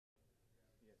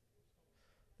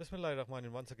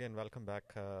Bismillahirrahmanirrahim. Once again, welcome back,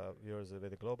 viewers with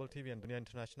the Global TV and Dunya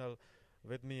International.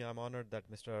 With me, I'm honored that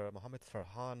Mr. Mohammed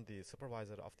Farhan, the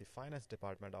supervisor of the finance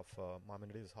department of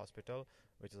Maimonides Hospital,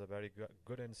 which is a very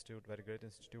good institute, very great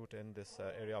institute in this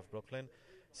area of Brooklyn.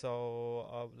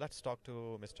 So let's talk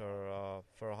to Mr.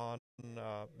 Farhan.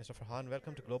 Mr. Farhan,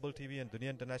 welcome to Global TV and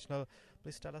Dunya International.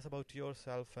 Please tell us about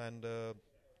yourself and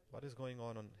what is going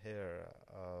on here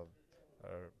uh,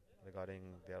 regarding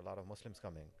there are a lot of Muslims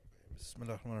coming.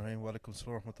 Bismillahirrahmanirrahim. Wa alaikum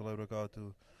salam wa rahmatullahi wa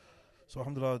barakatuh. So,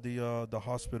 alhamdulillah, the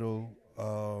hospital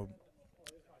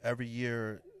every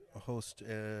year hosts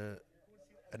an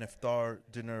iftar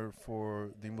dinner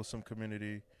for the Muslim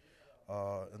community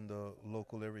in the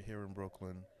local area here in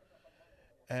Brooklyn.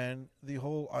 And the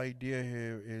whole idea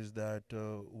here is that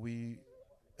we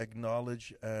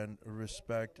acknowledge and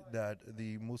respect that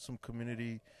the Muslim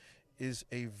community is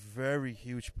a very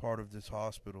huge part of this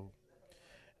hospital,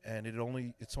 and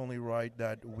it's only right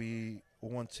that we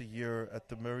once a year at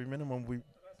the very minimum we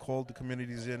call the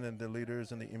communities in and the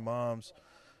leaders and the imams,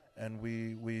 and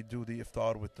we do the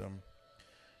iftar with them.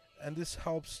 And this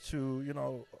helps to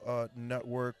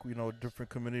network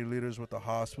different community leaders with the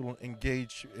hospital,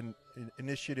 engage in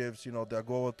initiatives that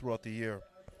go throughout the year.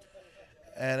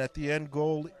 And at the end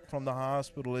goal from the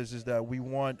hospital is that we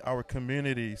want our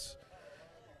communities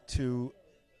to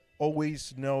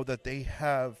always know that they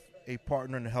have a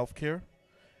partner in healthcare,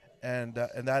 and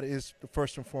that is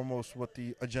first and foremost what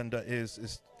the agenda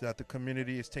is that the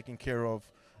community is taking care of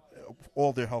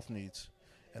all their health needs.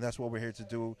 And that's what we're here to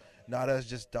do, not as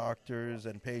just doctors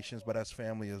and patients, but as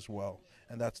family as well.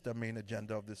 And that's the main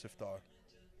agenda of this iftar.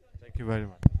 Thank you very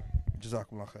much.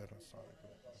 Jazakumullah khair.